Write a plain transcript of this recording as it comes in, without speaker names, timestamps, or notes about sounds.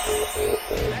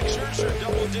Max Scherzer,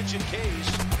 double-digit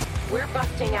Ks. We're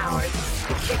busting ours.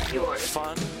 Kick yours.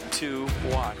 Fun to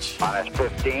watch. Minus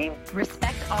 15.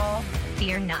 Respect all,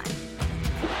 fear none.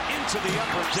 Into the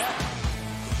upper deck.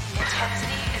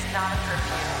 Intensity is not a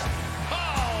curfew.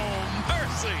 Oh,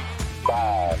 mercy.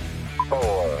 5,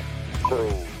 4, 3,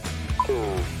 2,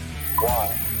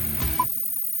 1.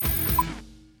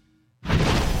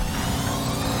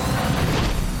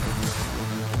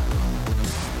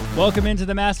 Welcome into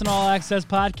the MASN All Access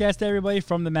podcast, everybody,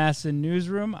 from the MASN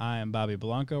Newsroom. I am Bobby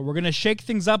Blanco. We're going to shake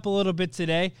things up a little bit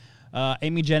today.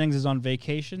 Amy Jennings is on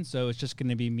vacation, so it's just going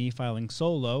to be me filing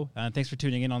solo. Thanks for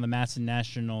tuning in on the MASN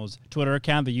Nationals Twitter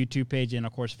account, the YouTube page, and,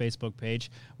 of course, Facebook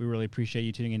page. We really appreciate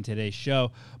you tuning in today's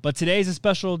show. But today's a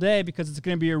special day because it's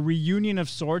going to be a reunion of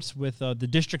sorts with the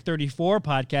District 34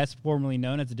 podcast, formerly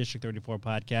known as the District 34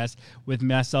 podcast, with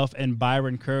myself and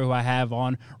Byron Kerr, who I have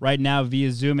on right now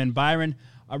via Zoom. And Byron,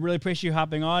 I really appreciate you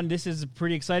hopping on. This is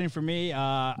pretty exciting for me.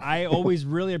 I always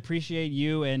really appreciate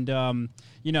you. And, can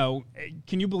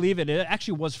you believe it? It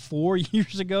actually was 4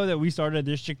 years ago that we started a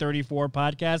District 34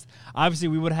 podcast. Obviously,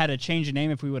 we would have had to change the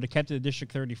name if we would have kept it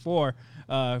District 34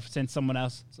 since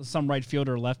some right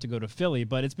fielder left to go to Philly.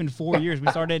 But it's been 4 years. We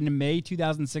started in May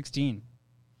 2016.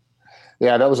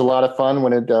 Yeah, that was a lot of fun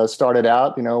when it started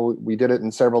out. You know, we did it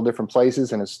in several different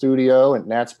places, in a studio at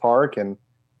Nats Park. And,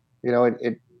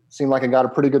 it seemed like it got a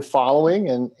pretty good following,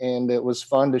 and it was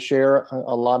fun to share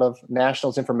a lot of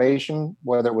Nationals information,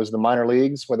 whether it was the minor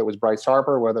leagues, whether it was Bryce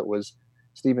Harper, whether it was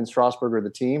Steven Strasburg or the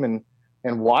team,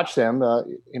 and watch them,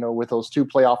 with those two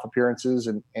playoff appearances.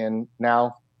 And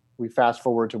now we fast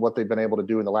forward to what they've been able to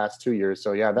do in the last 2 years.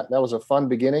 So, yeah, that was a fun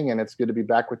beginning, and it's good to be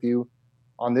back with you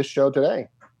on this show today.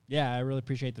 Yeah, I really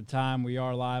appreciate the time. We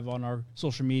are live on our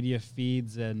social media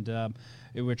feeds, and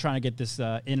we're trying to get this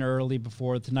in early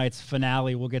before tonight's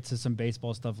finale. We'll get to some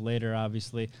baseball stuff later,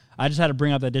 obviously. I just had to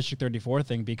bring up that District 34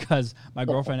 thing because my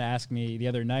girlfriend asked me the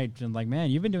other night, and like, man,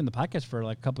 you've been doing the podcast for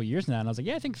like a couple of years now. And I was like,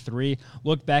 yeah, I think 3.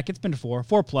 Looked back, it's been 4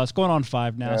 plus, going on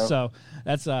 5 now. Yeah. So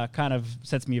that's kind of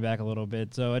sets me back a little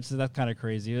bit. So that's kind of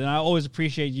crazy. And I always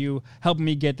appreciate you helping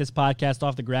me get this podcast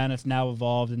off the ground. It's now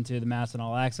evolved into the MASN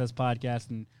All Access podcast,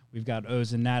 and we've got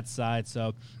O's and Nat's side.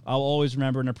 So I'll always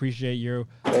remember and appreciate you.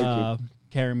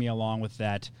 Carry me along with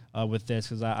that, with this,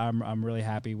 because I'm really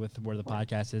happy with where the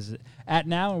podcast is at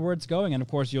now and where it's going. And, of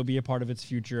course, you'll be a part of its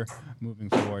future moving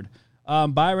forward.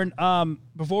 Byron,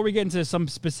 before we get into some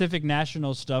specific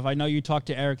national stuff, I know you talked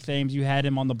to Eric Thames. You had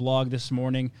him on the blog this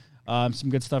morning. Some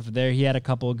good stuff there. He had a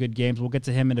couple of good games. We'll get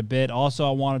to him in a bit. Also,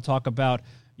 I want to talk about,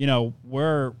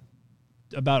 we're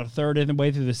about a third of the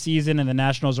way through the season, and the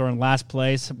Nationals are in last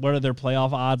place. What are their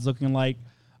playoff odds looking like?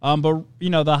 But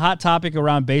the hot topic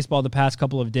around baseball the past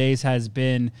couple of days has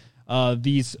been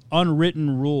these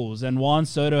unwritten rules, and Juan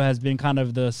Soto has been kind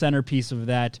of the centerpiece of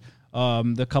that.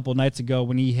 The couple nights ago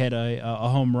when he hit a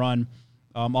home run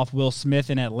off Will Smith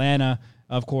in Atlanta,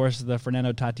 of course, the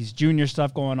Fernando Tatis Jr.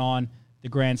 stuff going on, the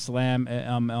Grand Slam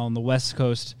on the West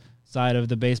Coast side of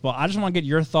the baseball. I just want to get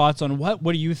your thoughts on what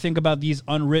do you think about these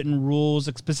unwritten rules,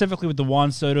 specifically with the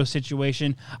Juan Soto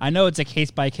situation. I know it's a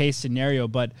case-by-case scenario,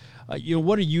 but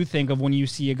what do you think of when you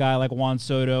see a guy like Juan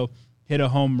Soto hit a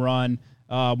home run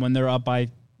when they're up by,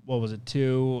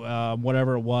 2,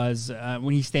 whatever it was,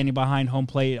 when he's standing behind home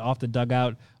plate off the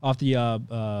dugout, off the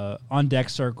on-deck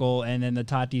circle, and then the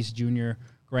Tatis Jr.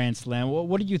 Grand Slam.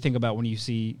 What do you think about when you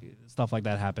see stuff like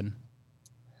that happen?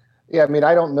 Yeah,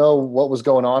 I don't know what was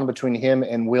going on between him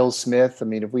and Will Smith.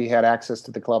 If we had access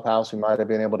to the clubhouse, we might have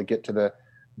been able to get to the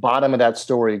bottom of that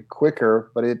story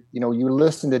quicker. But you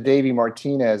listen to Davey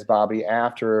Martinez, Bobby,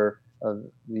 after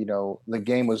the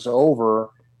game was over,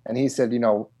 and he said,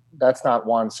 that's not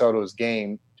Juan Soto's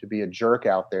game to be a jerk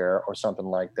out there or something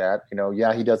like that.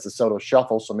 He does the Soto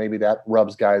shuffle, so maybe that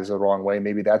rubs guys the wrong way.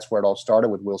 Maybe that's where it all started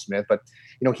with Will Smith. But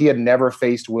he had never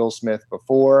faced Will Smith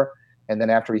before. And then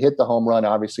after he hit the home run,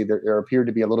 obviously there appeared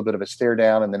to be a little bit of a stare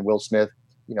down, and then Will Smith,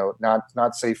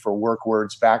 not safe for work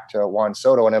words back to Juan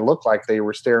Soto. And it looked like they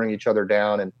were staring each other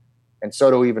down, and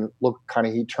Soto even looked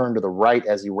he turned to the right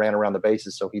as he ran around the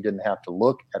bases, so he didn't have to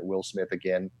look at Will Smith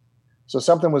again. So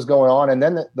something was going on. And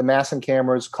then the MASN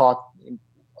cameras caught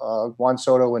Juan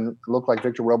Soto, and it looked like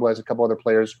Victor Robles, a couple other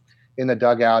players in the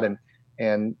dugout.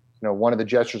 And one of the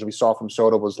gestures we saw from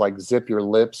Soto was like zip your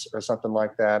lips or something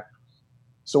like that.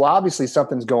 So obviously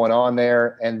something's going on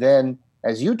there. And then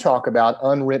as you talk about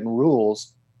unwritten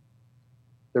rules,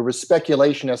 there was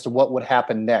speculation as to what would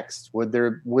happen next. Would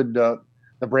the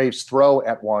Braves throw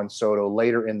at Juan Soto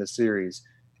later in the series?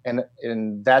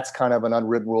 And that's kind of an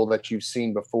unwritten rule that you've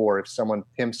seen before. If someone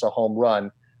pimps a home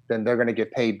run, then they're going to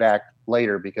get paid back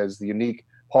later, because the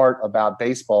part about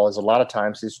baseball is a lot of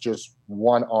times it's just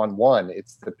one-on-one.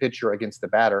 It's the pitcher against the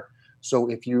batter. So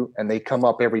and they come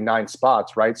up every 9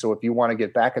 spots, right? So if you want to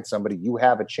get back at somebody, you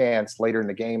have a chance later in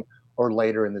the game or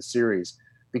later in the series.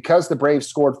 Because the Braves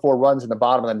scored 4 runs in the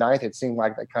bottom of the 9th, it seemed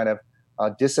like that kind of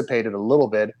dissipated a little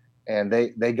bit, and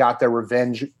they got their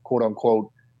revenge, quote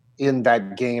unquote, in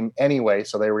that game anyway.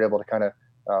 So they were able to kind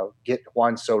of get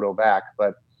Juan Soto back.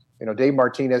 But, Dave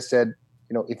Martinez said,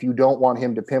 if you don't want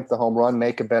him to pimp the home run,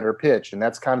 make a better pitch. And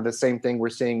that's kind of the same thing we're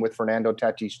seeing with Fernando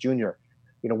Tatis Jr.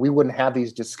 We wouldn't have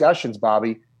these discussions,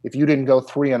 Bobby, if you didn't go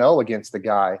 3-0 against the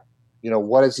guy.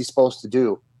 What is he supposed to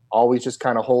do? Always just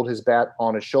kind of hold his bat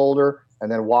on his shoulder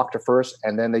and then walk to first,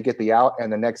 and then they get the out,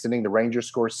 and the next inning, the Rangers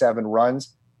score 7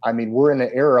 runs. I mean, we're in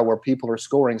an era where people are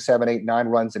scoring 7, 8, 9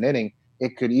 runs an inning.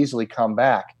 It could easily come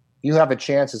back. If you have a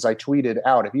chance, as I tweeted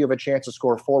out, if you have a chance to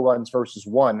score 4 runs versus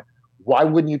 1, why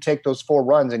wouldn't you take those 4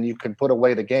 runs and you can put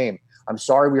away the game? I'm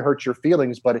sorry we hurt your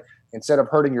feelings, but instead of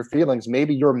hurting your feelings,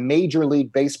 maybe your Major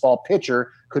League Baseball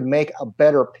pitcher could make a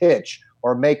better pitch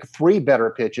or make 3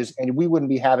 better pitches, and we wouldn't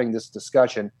be having this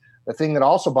discussion. The thing that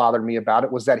also bothered me about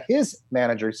it was that his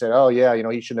manager said, oh, yeah,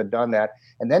 he shouldn't have done that.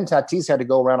 And then Tatis had to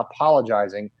go around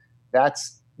apologizing.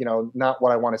 That's, not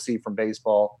what I want to see from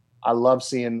baseball. I love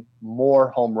seeing more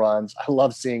home runs. I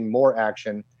love seeing more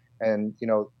action. And,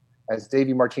 as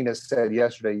Davey Martinez said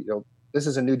yesterday, this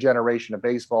is a new generation of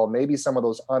baseball. Maybe some of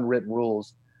those unwritten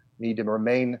rules need to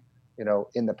remain,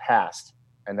 in the past,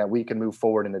 and that we can move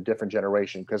forward in a different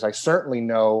generation. Because I certainly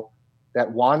know that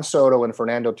Juan Soto and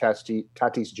Fernando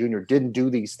Tatis Jr. didn't do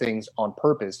these things on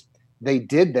purpose. They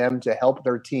did them to help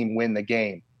their team win the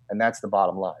game, and that's the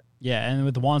bottom line. Yeah, and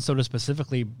with Juan Soto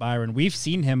specifically, Byron, we've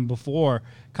seen him before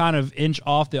kind of inch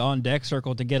off the on-deck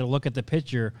circle to get a look at the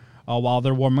pitcher while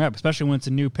they're warming up, especially when it's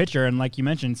a new pitcher. And like you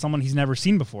mentioned, someone he's never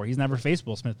seen before. He's never faced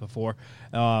Will Smith before.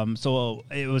 So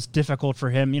it was difficult for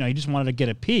him. He just wanted to get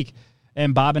a peek.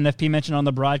 And Bob and FP mentioned on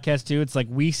the broadcast, too, it's like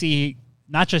we see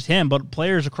not just him, but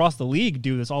players across the league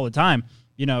do this all the time.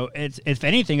 It's if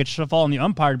anything, it should fall on the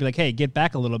umpire to be like, hey, get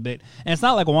back a little bit. And it's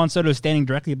not like Juan Soto standing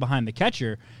directly behind the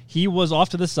catcher. He was off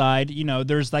to the side.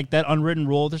 There's like that unwritten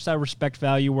rule. There's that respect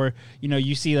value where,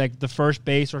 you see like the first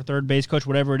base or third base coach,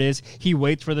 whatever it is, he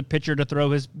waits for the pitcher to throw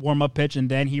his warm-up pitch, and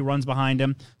then he runs behind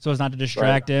him so as not to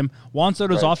distract him. Juan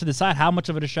Soto's off to the side. How much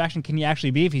of a distraction can he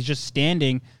actually be if he's just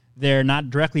standing there, not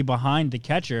directly behind the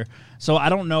catcher? So I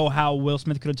don't know how Will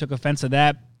Smith could have took offense to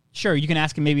that. Sure, you can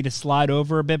ask him maybe to slide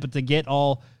over a bit, but to get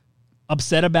all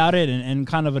upset about it and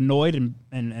kind of annoyed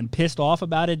and pissed off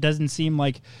about it doesn't seem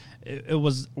like it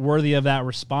was worthy of that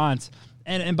response.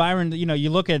 And Byron, you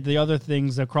look at the other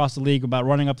things across the league about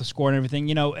running up the score and everything,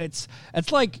 it's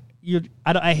like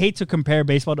I hate to compare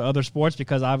baseball to other sports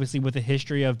because obviously with the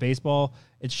history of baseball,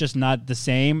 it's just not the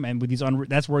same. And with these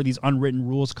that's where these unwritten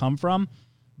rules come from.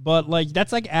 But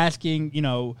that's like asking,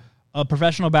 a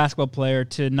professional basketball player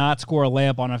to not score a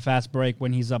layup on a fast break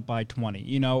when he's up by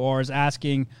 20, or is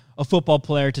asking a football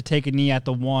player to take a knee at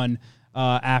the 1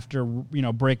 after,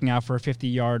 breaking out for a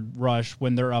 50-yard rush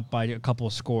when they're up by a couple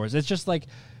of scores. It's just like,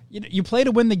 you play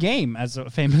to win the game, as a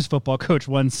famous football coach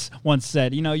once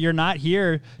said. You're not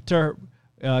here to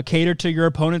cater to your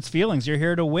opponent's feelings. You're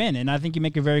here to win. And I think you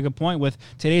make a very good point with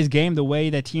today's game, the way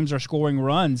that teams are scoring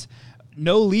runs.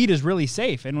 No lead is really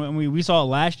safe. And when we saw it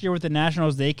last year with the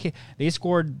Nationals, they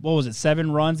scored,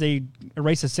 7 runs. They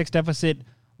erased a 6-deficit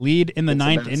lead in the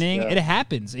 9th inning. Yeah. It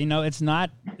happens. It's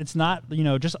not just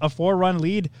a 4-run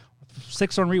lead,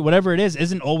 6-run lead, whatever it is,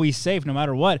 isn't always safe no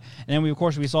matter what. And then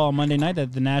we saw on Monday night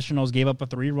that the Nationals gave up a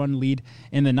 3-run lead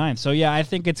in the 9th. So yeah, I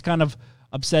think it's kind of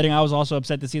upsetting. I was also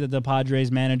upset to see that the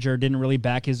Padres manager didn't really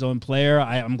back his own player.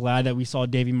 I'm glad that we saw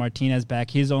Davey Martinez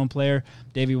back his own player.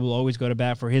 Davey will always go to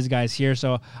bat for his guys here,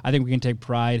 so I think we can take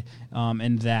pride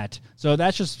in that. So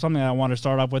that's just something I want to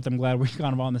start off with. I'm glad we're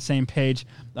kind of on the same page.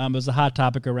 It was a hot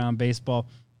topic around baseball.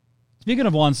 Speaking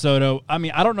of Juan Soto,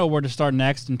 I don't know where to start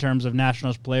next in terms of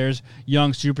Nationals players,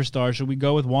 young superstars. Should we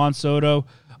go with Juan Soto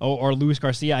or Luis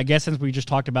Garcia? I guess since we just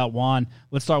talked about Juan,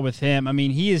 let's start with him.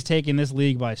 He is taking this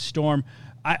league by storm.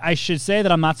 I should say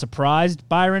that I'm not surprised,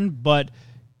 Byron, but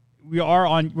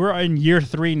we're in year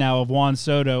 3 now of Juan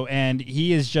Soto, and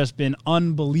he has just been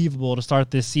unbelievable to start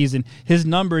this season. His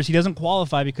numbers, he doesn't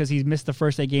qualify because he's missed the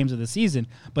first 8 games of the season,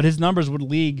 but his numbers would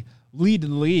lead the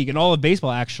league and all of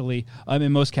baseball actually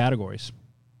in most categories.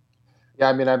 Yeah,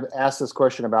 I've asked this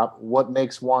question about what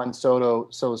makes Juan Soto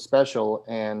so special,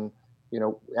 and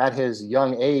at his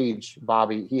young age,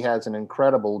 Bobby, he has an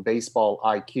incredible baseball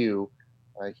IQ.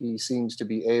 He seems to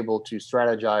be able to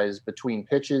strategize between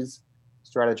pitches,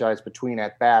 strategize between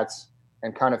at-bats,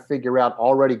 and kind of figure out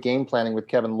already game planning with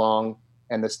Kevin Long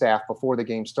and the staff before the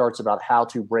game starts about how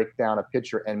to break down a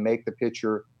pitcher and make the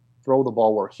pitcher throw the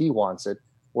ball where he wants it,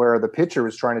 where the pitcher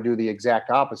is trying to do the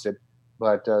exact opposite.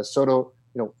 But Soto,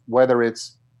 whether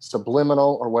it's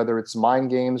subliminal or whether it's mind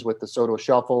games with the Soto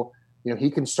shuffle, he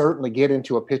can certainly get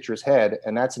into a pitcher's head,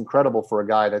 and that's incredible for a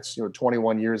guy that's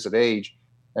 21 years of age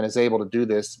and is able to do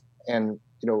this. And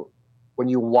when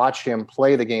you watch him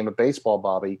play the game of baseball,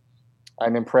 Bobby,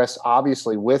 I'm impressed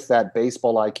obviously with that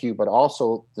baseball IQ, but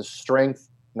also the strength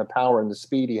and the power and the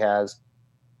speed he has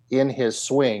in his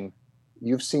swing.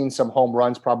 You've seen some home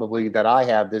runs probably that I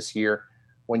have this year.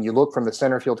 When you look from the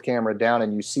center field camera down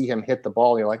and you see him hit the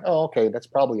ball, you're like, oh, okay, that's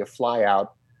probably a fly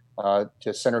out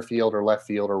to center field or left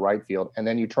field or right field. And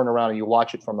then you turn around and you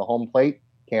watch it from the home plate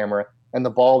camera and the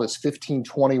ball is 15,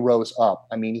 20 rows up.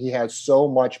 I mean, he has so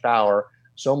much power,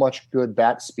 so much good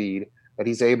bat speed that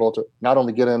he's able to not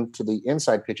only get him to the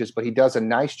inside pitches, but he does a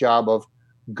nice job of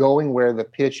going where the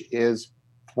pitch is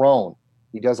thrown.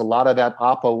 He does a lot of that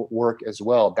oppo work as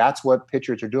well. That's what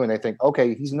pitchers are doing. They think,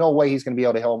 okay, he's no way he's going to be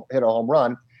able to hit a home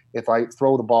run if I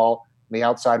throw the ball in the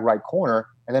outside right corner,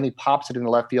 and then he pops it in the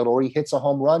left field or he hits a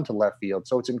home run to left field.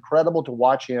 So it's incredible to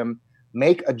watch him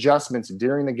make adjustments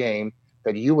during the game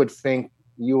that you would think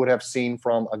you would have seen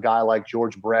from a guy like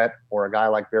George Brett or a guy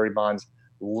like Barry Bonds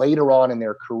later on in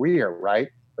their career, right?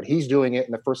 But he's doing it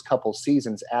in the first couple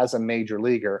seasons as a major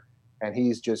leaguer, and he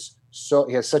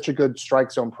has such a good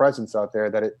strike zone presence out there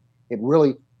that it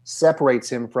really separates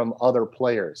him from other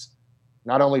players.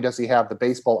 Not only does he have the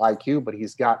baseball IQ, but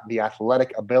he's got the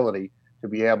athletic ability to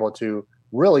be able to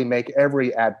really make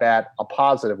every at-bat a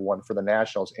positive one for the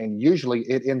Nationals. And usually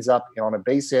it ends up on a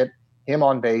base hit, him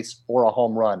on base, or a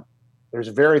home run. There's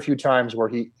very few times where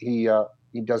he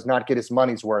does not get his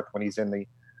money's worth when he's in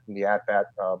the at-bat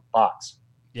box.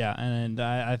 Yeah, and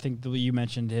I think you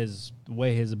mentioned his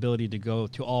ability to go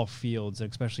to all fields,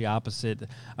 especially opposite.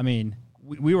 I mean,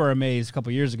 we were amazed a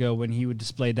couple years ago when he would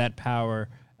display that power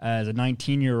as a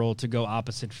 19-year-old to go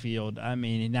opposite field. I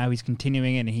mean, now he's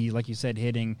continuing it, and he, like you said,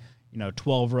 hitting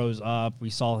 12 rows up. We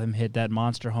saw him hit that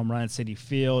monster home run at Citi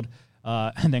Field,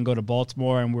 and then go to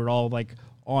Baltimore, and we're all like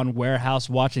on warehouse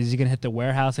watching. Is he going to hit the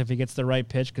warehouse if he gets the right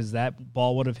pitch? Because that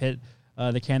ball would have hit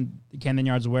the Camden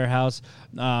Yards warehouse.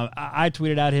 I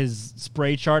tweeted out his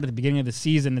spray chart at the beginning of the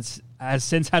season. It has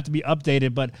since had to be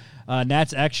updated, but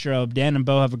Nats Extra, Dan and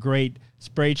Bo have a great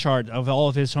spray chart of all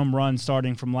of his home runs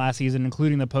starting from last season,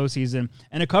 including the postseason,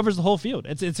 and it covers the whole field.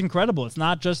 It's incredible. It's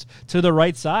not just to the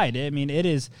right side. I mean,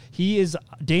 he is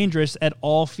dangerous at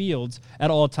all fields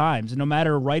at all times, no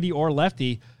matter righty or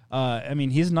lefty. I mean,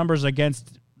 his numbers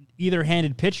against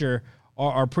either-handed pitcher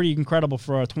are pretty incredible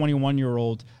for a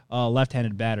 21-year-old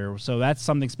left-handed batter. So that's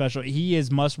something special. He is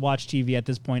must-watch TV at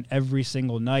this point every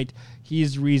single night. He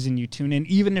is the reason you tune in.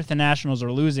 Even if the Nationals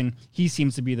are losing, he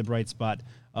seems to be the bright spot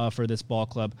for this ball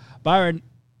club. Byron,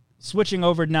 switching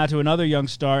over now to another young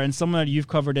star and someone that you've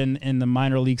covered in the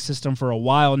minor league system for a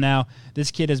while now. This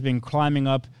kid has been climbing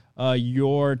up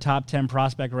your top 10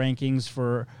 prospect rankings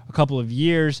for a couple of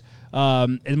years.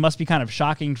 It must be kind of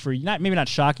shocking for you, maybe not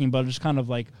shocking, but just kind of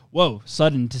like, whoa,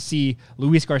 sudden to see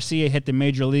Luis Garcia hit the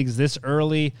major leagues this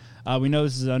early. We know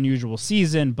this is an unusual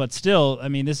season, but still, I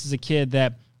mean, this is a kid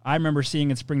that I remember seeing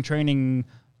in spring training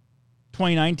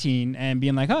 2019 and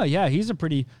being like, oh yeah, he's a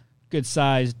pretty good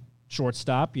sized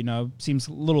shortstop, seems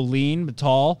a little lean but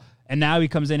tall. And now he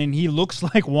comes in and he looks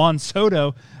like Juan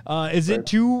Soto. Is it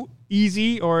too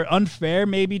easy or unfair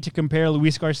maybe to compare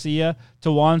Luis Garcia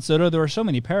to Juan Soto? There are so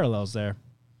many parallels there.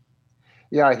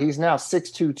 Yeah, he's now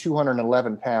 6'2",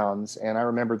 211 pounds. And I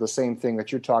remember the same thing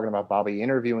that you're talking about, Bobby,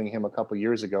 interviewing him a couple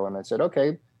years ago. And I said,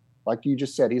 okay, like you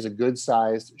just said, he's a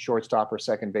good-sized shortstop or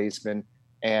second baseman.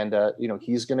 And,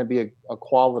 he's going to be a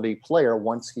quality player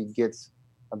once he gets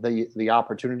the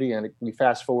opportunity. And we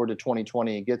fast forward to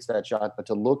 2020, he gets that shot. But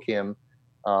to look him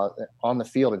on the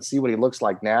field and see what he looks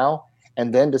like now,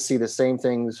 and then to see the same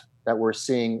things that we're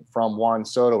seeing from Juan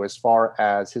Soto as far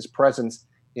as his presence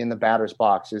in the batter's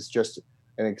box is just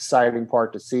an exciting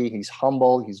part to see. He's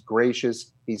humble, he's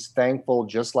gracious, he's thankful,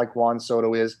 just like Juan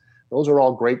Soto is. Those are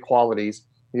all great qualities.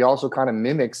 He also kind of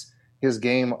mimics his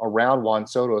game around Juan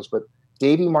Soto's. But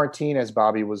Davey Martinez,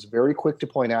 Bobby, was very quick to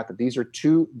point out that these are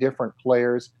two different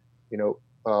players.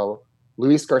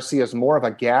 Luis Garcia is more of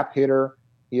a gap hitter.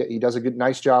 He does a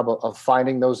nice job of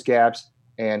finding those gaps,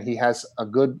 and he has a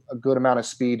good amount of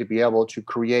speed to be able to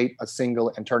create a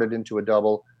single and turn it into a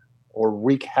double or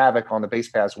wreak havoc on the base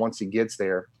paths once he gets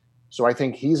there. So I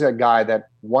think he's a guy that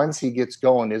once he gets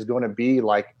going is going to be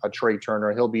like a Trey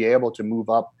Turner. He'll be able to move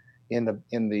up in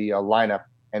the lineup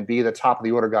and be the top of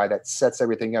the order guy that sets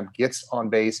everything up, gets on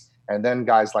base, and then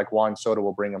guys like Juan Soto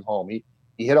will bring him home.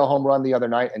 He hit a home run the other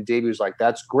night, and Davey was like,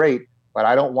 that's great, but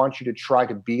I don't want you to try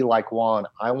to be like Juan.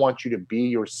 I want you to be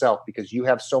yourself because you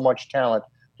have so much talent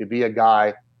to be a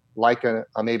guy like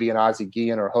maybe an Ozzie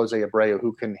Guillen or Jose Abreu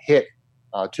who can hit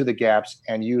to the gaps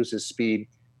and use his speed,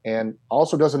 and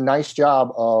also does a nice job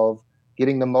of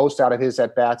getting the most out of his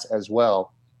at-bats as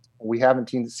well. We haven't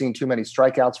seen too many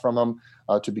strikeouts from him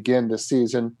to begin this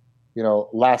season.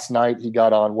 Last night he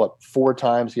got on, 4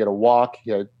 times. He had a walk.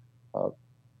 He had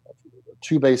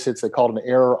 2 base hits. They called an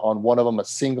error on one of them, a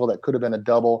single that could have been a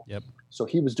double. Yep. So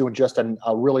he was doing just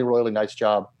a really, really nice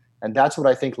job. And that's what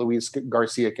I think Luis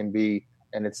Garcia can be.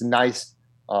 And it's a nice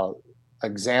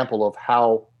example of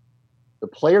how the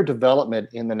player development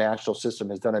in the national system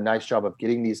has done a nice job of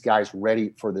getting these guys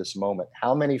ready for this moment.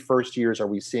 How many first years are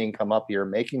we seeing come up here,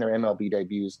 making their MLB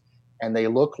debuts, and they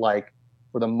look like,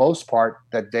 for the most part,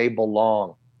 that they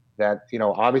belong? That,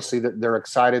 obviously they're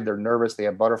excited, they're nervous, they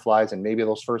have butterflies, and maybe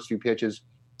those first few pitches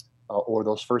or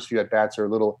those first few at-bats are a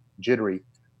little jittery.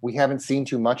 We haven't seen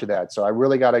too much of that. So I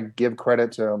really got to give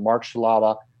credit to Mark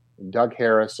Shalava, Doug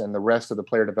Harris, and the rest of the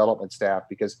player development staff,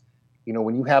 because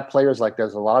when you have players like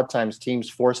this, a lot of times teams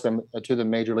force them to the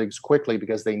major leagues quickly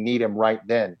because they need them right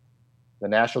then. The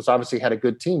Nationals obviously had a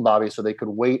good team, Bobby, so they could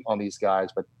wait on these guys.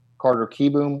 But Carter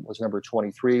Kieboom was number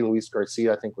 23. Luis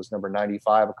Garcia, I think, was number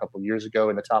 95 a couple of years ago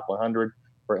in the top 100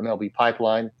 for MLB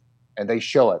Pipeline. And they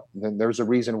show it. There's a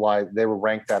reason why they were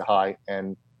ranked that high,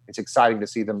 and it's exciting to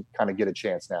see them kind of get a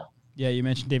chance now. Yeah, you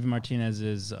mentioned David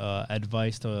Martinez's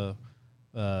advice to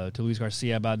Luis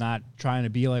Garcia about not trying to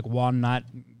be like Juan. Not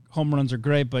home runs are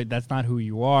great, but that's not who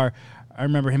you are. I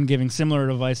remember him giving similar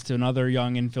advice to another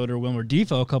young infielder, Wilmer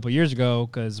Defoe, a couple of years ago,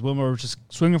 because Wilmer was just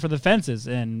swinging for the fences,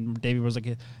 and David was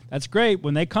like, that's great.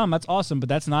 When they come, that's awesome, but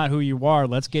that's not who you are.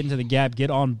 Let's get into the gap,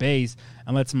 get on base,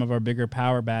 and let some of our bigger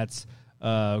power bats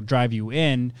drive you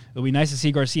in. It'll be nice to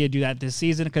see Garcia do that this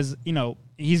season because,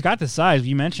 he's got the size.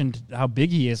 You mentioned how big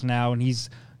he is now, and he's,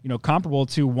 comparable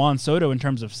to Juan Soto in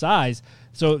terms of size.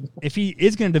 So if he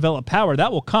is going to develop power,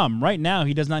 that will come. Right now,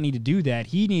 he does not need to do that.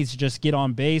 He needs to just get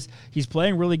on base. He's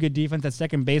playing really good defense at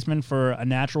second baseman for a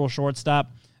natural shortstop,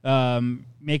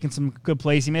 making some good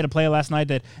plays. He made a play last night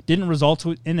that didn't result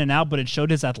in and out, but it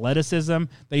showed his athleticism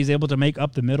that he's able to make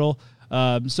up the middle.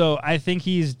 So I think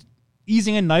he's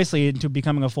easing in nicely into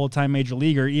becoming a full-time major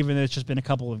leaguer, even though it's just been a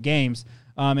couple of games.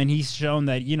 And he's shown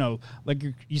that, like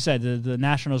you said, the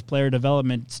Nationals player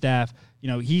development staff,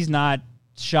 he's not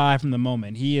shy from the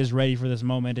moment. He is ready for this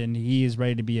moment, and he is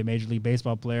ready to be a Major League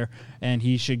Baseball player, and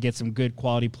he should get some good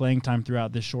quality playing time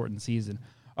throughout this shortened season.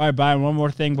 All right, Byron, one more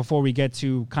thing before we get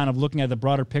to kind of looking at the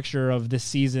broader picture of this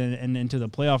season and into the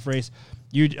playoff race.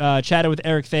 You chatted with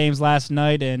Eric Thames last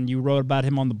night, and you wrote about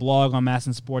him on the blog on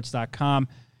massinsports.com.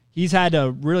 He's had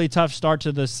a really tough start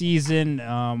to the season.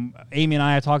 Amy and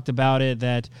I have talked about it,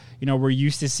 that, we're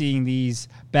used to seeing these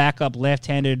backup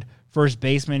left-handed first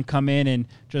basemen come in and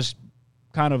just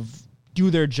kind of do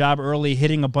their job early,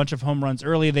 hitting a bunch of home runs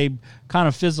early. They kind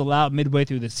of fizzle out midway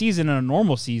through the season in a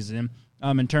normal season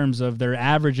in terms of their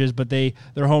averages, but their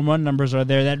home run numbers are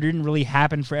there. That didn't really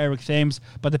happen for Eric Thames,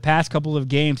 but the past couple of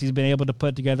games he's been able to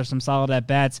put together some solid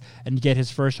at-bats and get his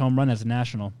first home run as a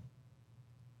National.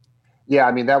 Yeah,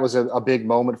 I mean, that was a big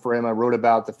moment for him. I wrote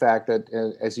about the fact that,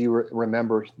 as you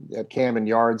remember, at Camden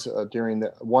Yards during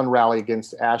the one rally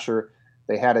against Asher,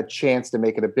 they had a chance to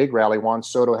make it a big rally. Juan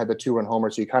Soto had the 2-run homer,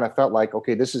 so you kind of felt like,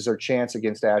 okay, this is their chance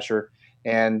against Asher.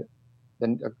 And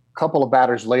then a couple of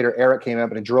batters later, Eric came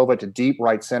up and drove it to deep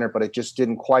right center, but it just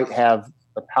didn't quite have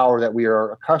the power that we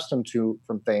are accustomed to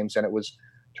from Thames, and it was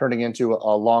turning into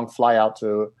a long fly out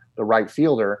to the right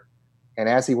fielder. And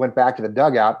as he went back to the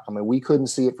dugout, I mean, we couldn't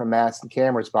see it from mats and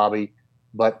cameras, Bobby,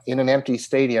 but in an empty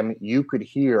stadium, you could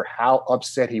hear how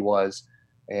upset he was.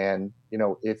 And,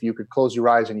 if you could close your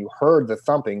eyes and you heard the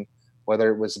thumping, whether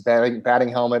it was batting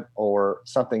helmet or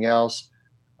something else,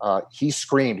 he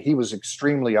screamed. He was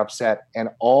extremely upset. And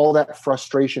all that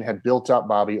frustration had built up,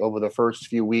 Bobby, over the first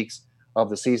few weeks of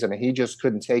the season. And he just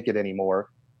couldn't take it anymore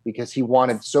because he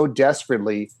wanted so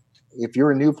desperately, if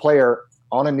you're a new player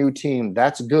on a new team,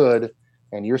 that's good.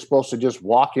 And you're supposed to just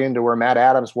walk into where Matt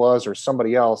Adams was or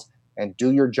somebody else and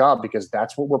do your job because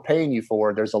that's what we're paying you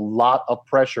for. There's a lot of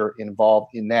pressure involved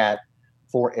in that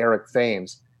for Eric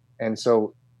Thames. And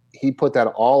so he put that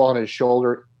all on his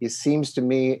shoulder. It seems to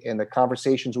me in the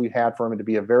conversations we've had for him to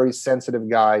be a very sensitive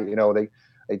guy.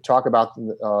 They talk about,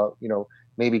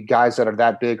 maybe guys that are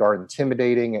that big are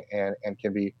intimidating and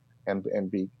can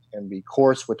be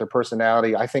coarse with their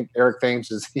personality. I think Eric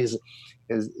Thames is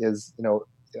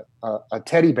a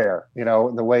teddy bear,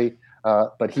 the way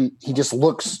but he just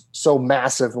looks so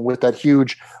massive with that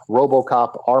huge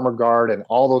RoboCop armor guard and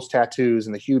all those tattoos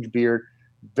and the huge beard.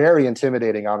 Very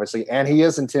intimidating, obviously, and he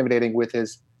is intimidating with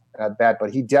his bat.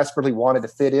 But he desperately wanted to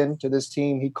fit into this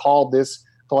team. He called this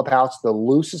clubhouse the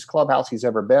loosest clubhouse he's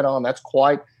ever been on. That's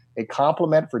quite a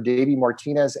compliment for Davey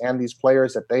Martinez and these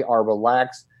players, that they are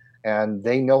relaxed and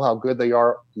they know how good they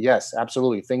are. Yes,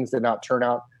 absolutely. Things did not turn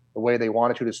out the way they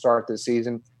wanted to start this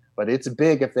season, but it's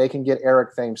big if they can get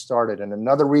Eric Thames started. And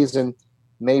another reason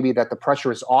maybe that the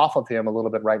pressure is off of him a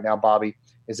little bit right now, Bobby,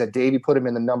 is that Davey put him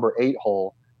in the number 8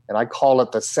 hole. And I call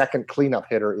it the second cleanup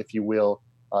hitter, if you will,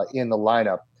 in the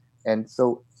lineup. And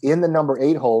so in the number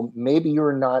 8 hole, maybe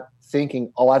you're not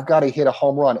thinking, oh, I've got to hit a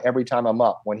home run every time I'm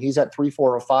up. When he's at 3,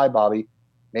 4, or 5, Bobby,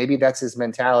 maybe that's his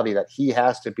mentality, that he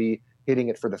has to be hitting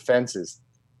it for the fences.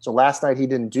 So last night he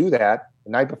didn't do that.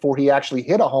 The night before he actually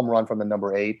hit a home run from the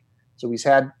number 8. So he's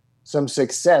had some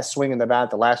success swinging the bat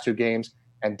the last 2 games.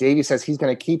 And Davey says he's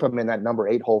going to keep him in that number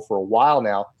 8 hole for a while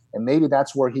now. And maybe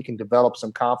that's where he can develop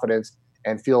some confidence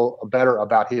and feel better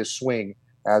about his swing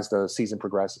as the season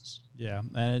progresses. Yeah,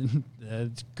 and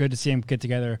it's good to see him get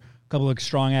together a couple of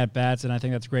strong at-bats, and I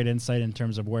think that's great insight in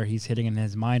terms of where he's hitting in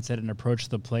his mindset and approach to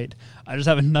the plate. I just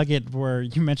have a nugget where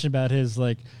you mentioned about his,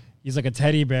 he's like a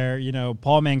teddy bear.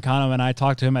 Paul Mancano and I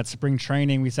talked to him at spring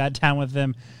training. We sat down with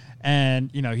him,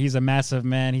 and, he's a massive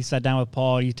man. He sat down with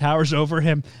Paul. He towers over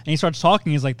him, and he starts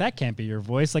talking. He's like, that can't be your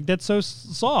voice. That's so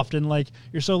soft, and,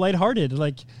 you're so lighthearted.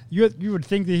 You would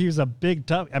think that he was a big,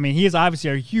 tough – I mean, he is obviously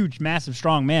a huge, massive,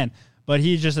 strong man, but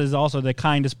he just is also the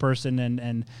kindest person,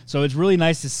 and so it's really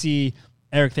nice to see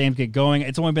Eric Thames get going.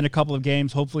 It's only been a couple of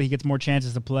games. Hopefully he gets more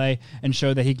chances to play and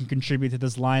show that he can contribute to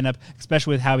this lineup,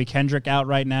 especially with Howie Kendrick out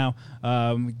right now,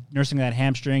 nursing that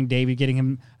hamstring. Davey getting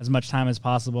him as much time as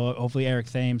possible. Hopefully Eric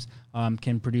Thames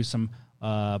can produce some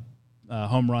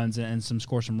home runs and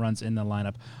score some runs in the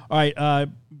lineup. All right,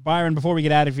 Byron, before we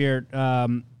get out of here,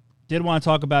 did want to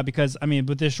talk about, because, I mean,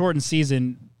 with this shortened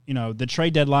season, the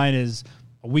trade deadline is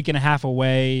a week and a half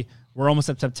away. We're almost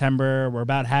at September. We're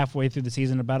about halfway through the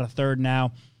season, about a third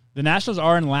now. The Nationals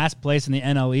are in last place in the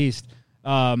NL East.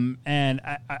 And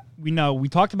we know we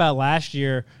talked about last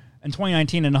year in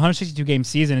 2019, in a 162-game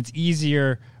season, it's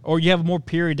easier, or you have more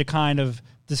period to kind of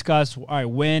discuss, all right,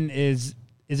 when is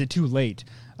it too late?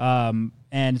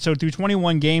 And so through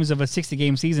 21 games of a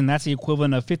 60-game season, that's the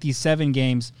equivalent of 57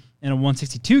 games in a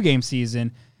 162-game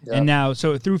season. Yep. And now,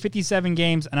 so through 57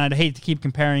 games, and I'd hate to keep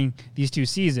comparing these two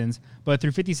seasons, but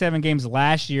through 57 games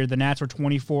last year, the Nats were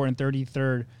 24 and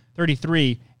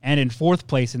 33 and in 4th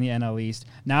place in the NL East.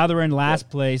 Now they're in last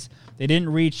place. They didn't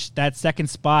reach that second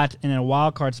spot and a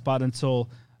wild card spot until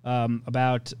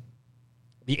about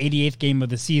the 88th game of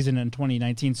the season in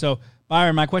 2019. So,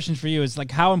 Byron, my question for you is,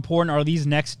 how important are these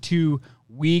next 2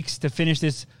 weeks to finish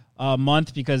this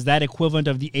month? Because that equivalent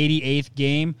of the 88th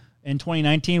game in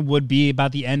 2019 would be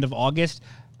about the end of August.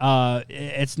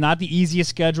 It's not the easiest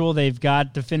schedule. They've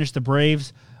got to finish the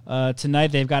Braves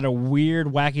tonight. They've got a weird,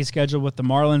 wacky schedule with the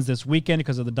Marlins this weekend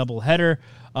because of the doubleheader.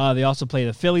 They also play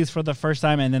the Phillies for the first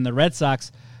time, and then the Red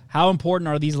Sox. How important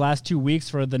are these last 2 weeks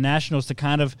for the Nationals to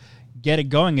kind of get it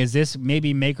going? Is this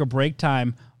maybe make or break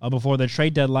time before the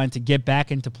trade deadline to get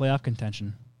back into playoff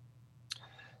contention?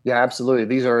 Yeah, absolutely.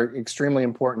 These are extremely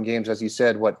important games, as you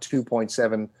said,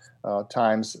 2.7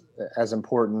 times as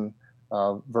important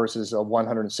versus a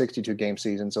 162-game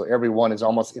season. So every one is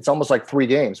it's almost like 3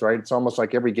 games, right? It's almost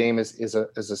like every game is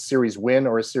a series win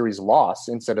or a series loss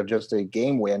instead of just a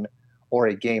game win or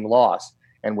a game loss.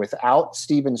 And without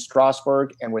Steven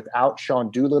Strasburg and without Sean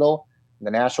Doolittle,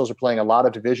 the Nationals are playing a lot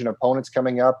of division opponents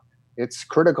coming up. It's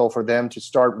critical for them to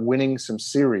start winning some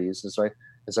series. And so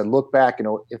as I look back,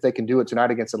 if they can do it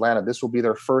tonight against Atlanta, this will be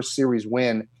their first series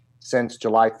win since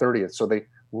July 30th. So they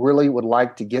really would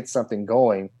like to get something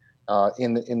going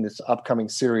in this upcoming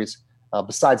series.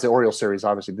 Besides the Orioles series,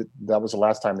 obviously that was the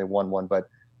last time they won one, but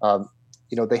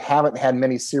they haven't had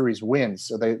many series wins,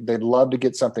 so they'd love to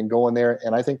get something going there.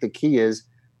 And I think the key is,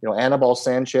 Anibal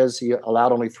Sanchez, he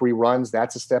allowed only 3 runs.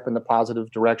 That's a step in the positive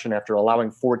direction after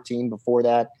allowing 14 before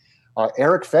that.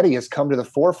 Eric Fedde has come to the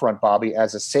forefront, Bobby,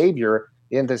 as a savior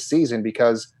in this season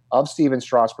because of Steven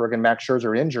Strasburg and Max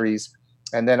Scherzer injuries,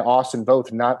 and then Austin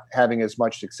Voth not having as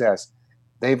much success.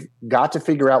 They've got to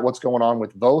figure out what's going on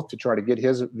with Voth to try to get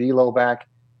his velo back.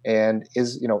 And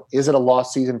is it a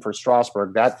lost season for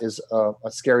Strasburg? That is a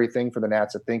scary thing for the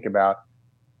Nats to think about.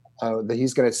 That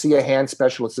he's going to see a hand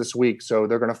specialist this week, so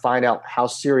they're going to find out how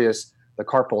serious the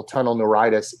carpal tunnel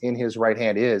neuritis in his right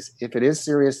hand is. If it is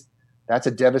serious, that's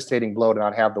a devastating blow to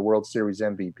not have the World Series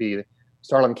MVP.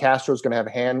 Starlin Castro is going to have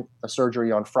hand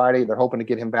surgery on Friday. They're hoping to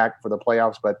get him back for the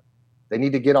playoffs, but they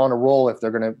need to get on a roll if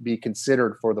they're going to be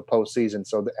considered for the postseason.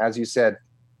 So as you said,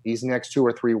 these next 2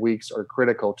 or 3 weeks are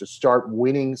critical to start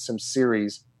winning some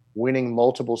series, winning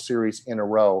multiple series in a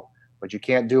row. But you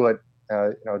can't do it,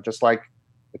 just like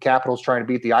the Capitals trying to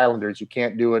beat the Islanders. You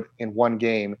can't do it in one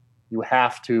game. You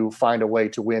have to find a way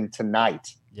to win tonight,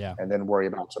 and then worry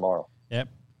about tomorrow. Yep.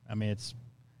 I mean, it's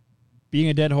being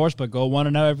a dead horse, but go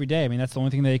 1-0 every day. I mean, that's the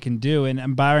only thing they can do.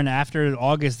 And Byron, after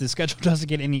August, the schedule doesn't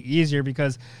get any easier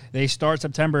because they start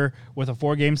September with a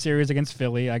 4-game series against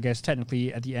Philly, I guess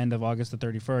technically at the end of August the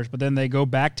 31st. But then they go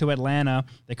back to Atlanta.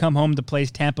 They come home to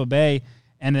place Tampa Bay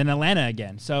and then Atlanta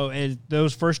again. So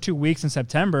those first 2 weeks in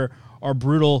September are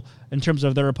brutal in terms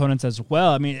of their opponents as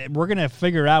well. I mean, we're going to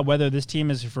figure out whether this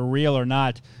team is for real or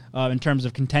not in terms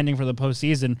of contending for the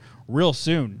postseason real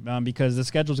soon because the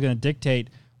schedule is going to dictate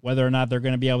whether or not they're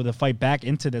going to be able to fight back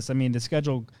into this. I mean, the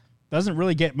schedule doesn't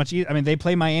really get much easier. I mean, they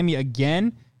play Miami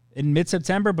again in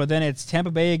mid-September, but then it's Tampa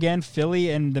Bay again,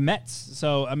 Philly, and the Mets.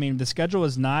 So, I mean, the schedule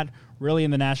is not really in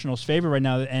the Nationals' favor right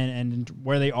now and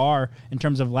where they are in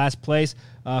terms of last place.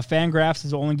 Fangraphs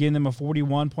is only giving them a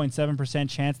 41.7%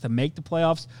 chance to make the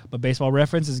playoffs, but Baseball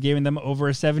Reference is giving them over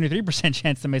a 73%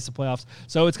 chance to make the playoffs.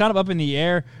 So it's kind of up in the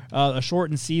air. A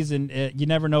shortened season, you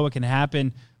never know what can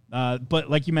happen. But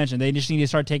like you mentioned, they just need to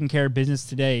start taking care of business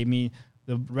today. I mean,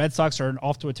 the Red Sox are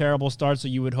off to a terrible start, so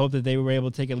you would hope that they were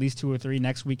able to take at least 2 or 3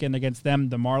 next weekend against them.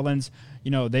 The Marlins,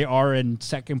 they are in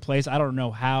second place. I don't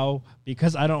know how,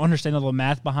 because I don't understand all the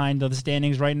math behind the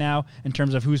standings right now in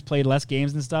terms of who's played less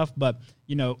games and stuff. But,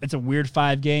 it's a weird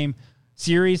 5-game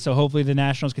series, so hopefully the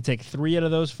Nationals could take 3 out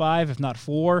of those 5, if not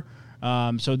 4.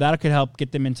 So that could help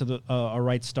get them into a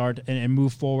right start and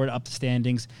move forward up the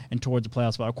standings and towards the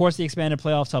playoffs. But of course, the expanded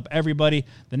playoffs help everybody.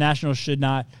 The Nationals should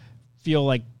not feel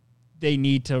like they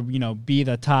need to, be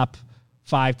the top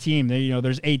 5 team.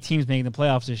 There's 8 teams making the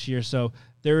playoffs this year, so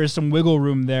there is some wiggle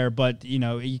room there. But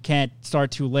you can't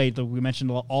start too late. We mentioned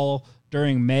all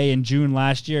during May and June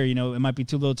last year. It might be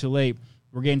too little, too late.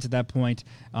 We're getting to that point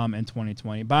in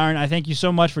 2020. Byron, I thank you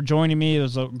so much for joining me. It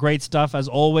was great stuff, as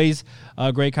always.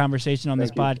 Great conversation on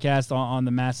this podcast on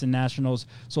the MASN Nationals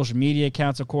social media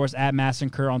accounts, of course, at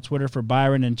MASNCur on Twitter for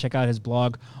Byron, and check out his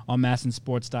blog on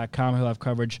MASNsports.com. He'll have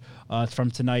coverage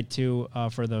from tonight, too,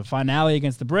 for the finale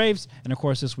against the Braves, and, of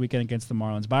course, this weekend against the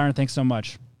Marlins. Byron, thanks so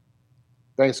much.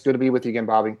 Thanks. Good to be with you again,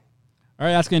 Bobby. All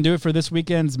right, that's going to do it for this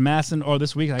weekend's MASN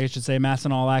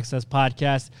All Access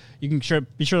podcast. You can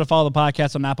be sure to follow the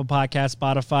podcast on Apple Podcasts,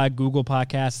 Spotify, Google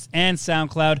Podcasts, and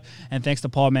SoundCloud. And thanks to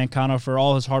Paul Mancano for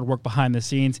all his hard work behind the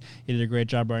scenes. He did a great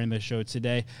job running the show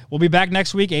today. We'll be back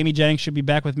next week. Amy Jennings should be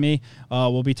back with me.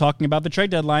 We'll be talking about the trade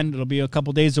deadline. It'll be a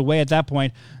couple days away at that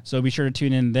point, so be sure to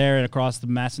tune in there and across the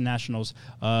MASN Nationals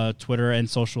Twitter and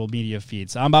social media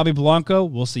feeds. I'm Bobby Blanco.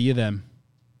 We'll see you then.